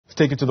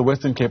take it to the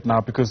Western Cape now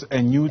because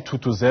a new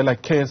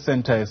Thuthuzela care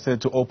centre is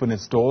set to open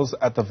its doors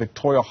at the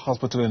Victoria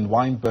Hospital in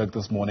Wynberg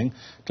this morning.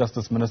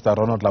 Justice Minister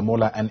Ronald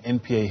Lamola and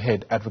NPA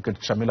head Advocate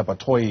Shamila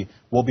Batohi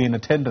will be in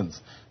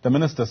attendance. The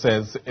minister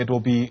says it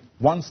will be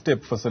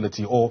one-step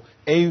facility, or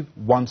a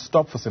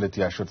one-stop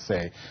facility, I should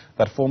say,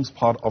 that forms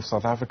part of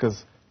South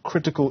Africa's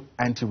critical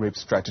anti-rape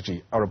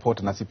strategy. Our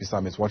reporter Nasiphi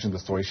Same is watching the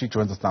story. She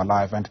joins us now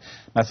live. And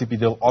Nasiphi,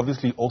 there'll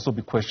obviously also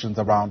be questions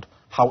around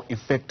how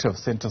effective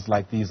centres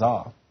like these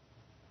are.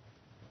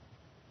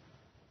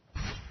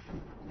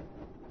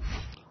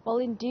 Well,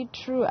 indeed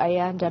true,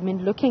 Ayanda. I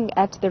mean, looking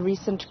at the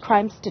recent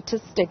crime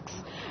statistics,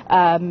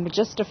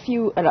 just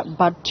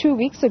about 2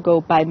 weeks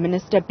ago by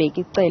Minister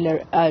Bheki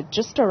Cele,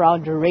 just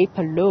around rape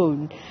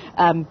alone,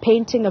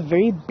 painting a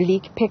very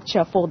bleak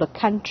picture for the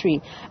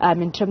country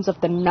in terms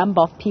of the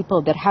number of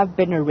people that have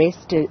been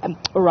arrested,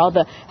 or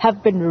rather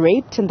have been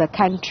raped in the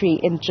country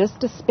in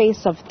just a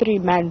space of 3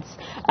 months.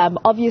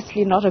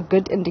 Obviously not a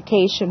good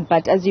indication,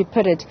 but as you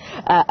put it,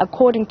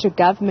 according to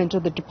government or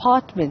the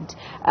department,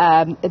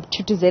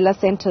 Thuthuzela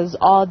centers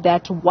are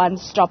that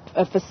one-stop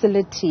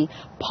facility,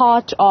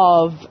 part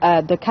of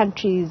the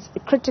country's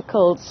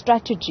critical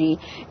strategy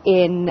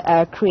in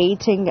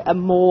creating a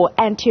more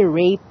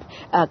anti-rape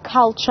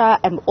culture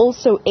and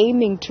also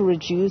aiming to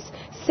reduce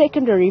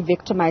secondary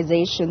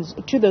victimizations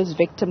to those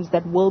victims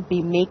that will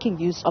be making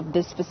use of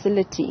this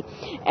facility.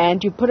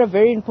 And you put a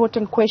very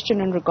important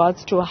question in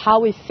regards to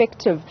how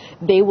effective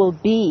they will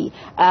be,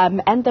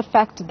 and the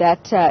fact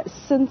that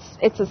since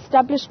its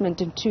establishment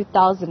in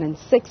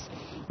 2006,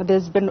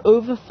 there's been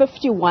over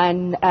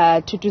 51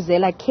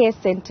 Thuthuzela care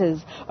centres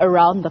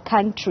around the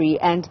country,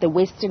 and the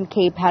Western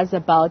Cape has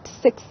about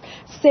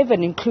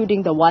 7,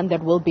 including the one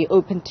that will be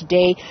open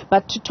today.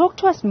 But to talk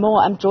to us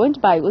more, I'm joined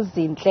by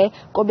Zintle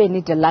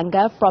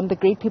Kobeni-Delanga from the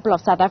Great People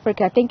of South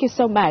Africa. Thank you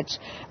so much.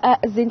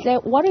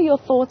 Zintle, what are your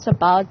thoughts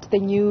about the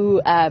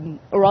new,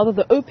 or rather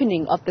the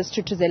opening of this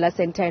Thuthuzela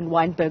Centre in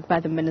Wynberg by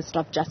the Minister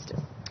of Justice?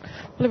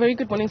 Well, a very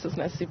good morning, Sis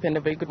Nasiphi, and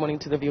a very good morning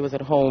to the viewers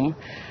at home.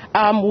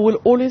 We will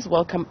always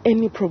welcome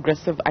any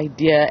progressive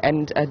idea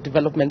and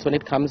developments when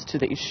it comes to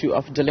the issue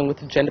of dealing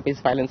with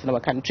gender-based violence in our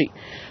country.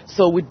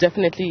 So we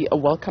definitely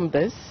welcome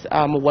this.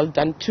 Well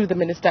done to the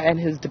Minister and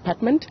his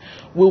department.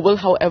 We will,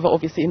 however,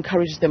 obviously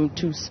encourage them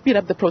to speed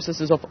up the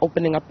processes of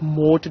opening up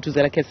more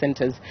Thuthuzela care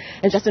centres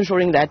and just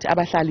ensuring that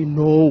Abahlali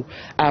know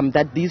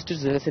that these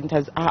Thuthuzela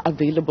centres are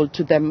available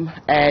to them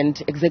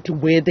and exactly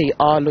where they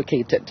are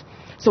located.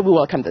 So we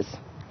welcome this.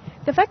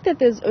 The fact that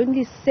there's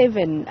only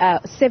 7,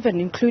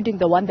 including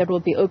the one that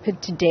will be open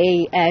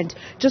today, and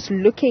just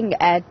looking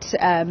at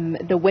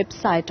the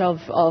website of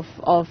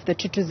the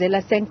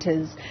Thuthuzela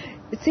centres,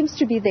 it seems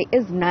to be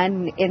there is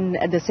none in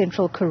the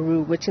Central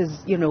Karoo, which is,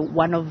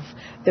 one of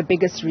the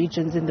biggest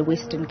regions in the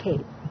Western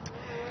Cape.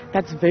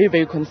 That's very,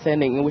 very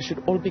concerning. We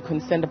should all be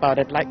concerned about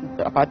it.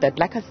 About that.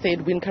 Like I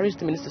said, we encourage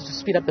the ministers to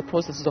speed up the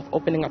processes of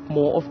opening up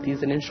more of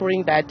these and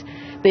ensuring that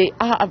they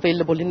are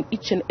available in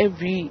each and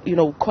every,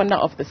 corner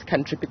of this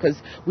country, because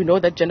we know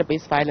that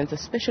gender-based violence,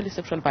 especially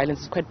sexual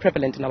violence, is quite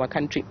prevalent in our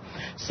country.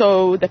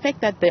 So the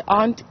fact that there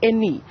aren't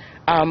any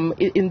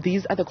in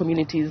these other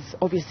communities,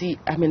 obviously,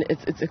 I mean,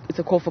 it's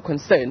a call for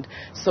concern.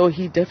 So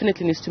he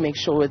definitely needs to make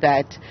sure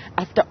that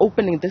after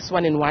opening this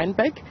one in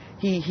Wynberg,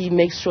 he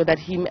makes sure that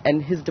him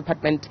and his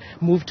department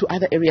move to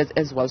other areas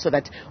as well, so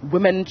that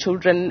women,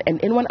 children,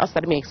 and anyone else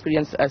that may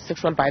experience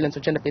sexual violence or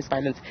gender-based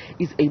violence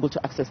is able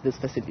to access these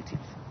facilities.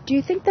 Do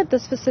you think that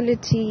this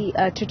facility,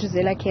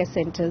 Thuthuzela care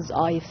centres,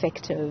 are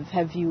effective?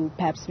 Have you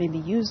perhaps maybe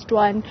used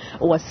one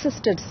or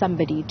assisted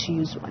somebody to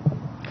use one?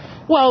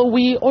 Well,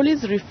 we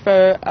always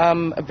refer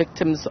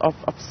victims of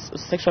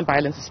sexual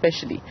violence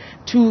especially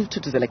to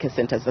Thuthuzela care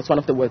centres. That's one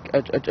of the work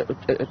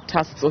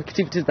tasks or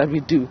activities that we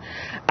do.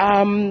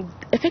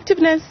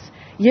 Effectiveness,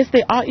 yes,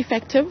 they are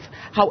effective.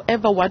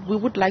 However, what we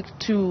would like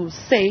to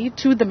say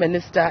to the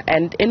minister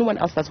and anyone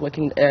else that's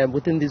working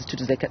within these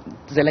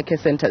Thuthuzela care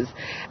centres,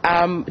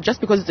 just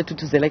because it's a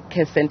Thuthuzela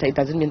care centre, it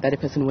doesn't mean that a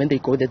person, when they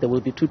go there,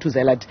 will be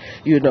Thuthuzela.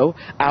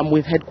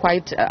 We've had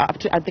quite up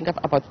to, I think,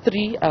 about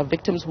 3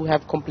 victims who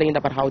have complained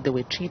about how they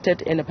were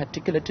treated in a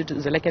particular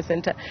Thuthuzela care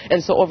centre,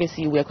 and so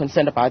obviously we are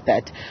concerned about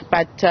that.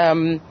 But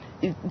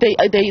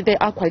they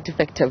are quite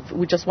effective.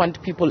 We just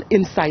want people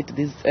inside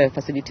these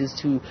facilities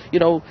to,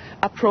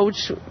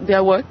 approach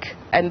their work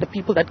and the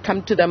people that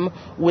come to them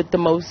with the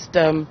most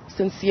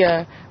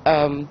sincere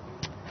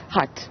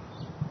heart.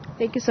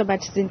 Thank you so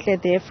much, Zintle,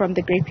 there from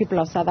the Great People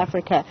of South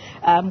Africa,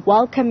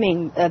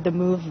 welcoming the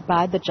move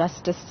by the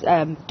Justice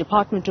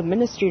Department or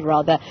Ministry,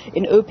 rather,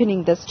 in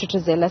opening this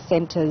Thuthuzela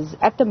centres.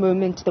 At the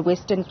moment, the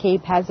Western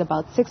Cape has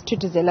about 6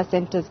 Thuthuzela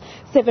centres,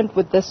 7th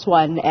with this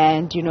one,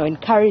 and,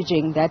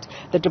 encouraging that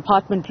the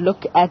department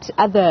look at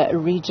other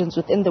regions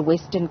within the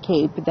Western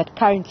Cape that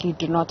currently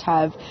do not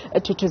have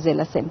a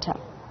Thuthuzela centre.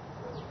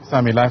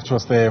 Sammy, live to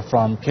us there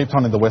from Cape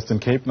Town in the Western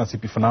Cape.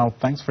 Nasiphi, for now,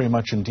 thanks very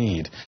much indeed.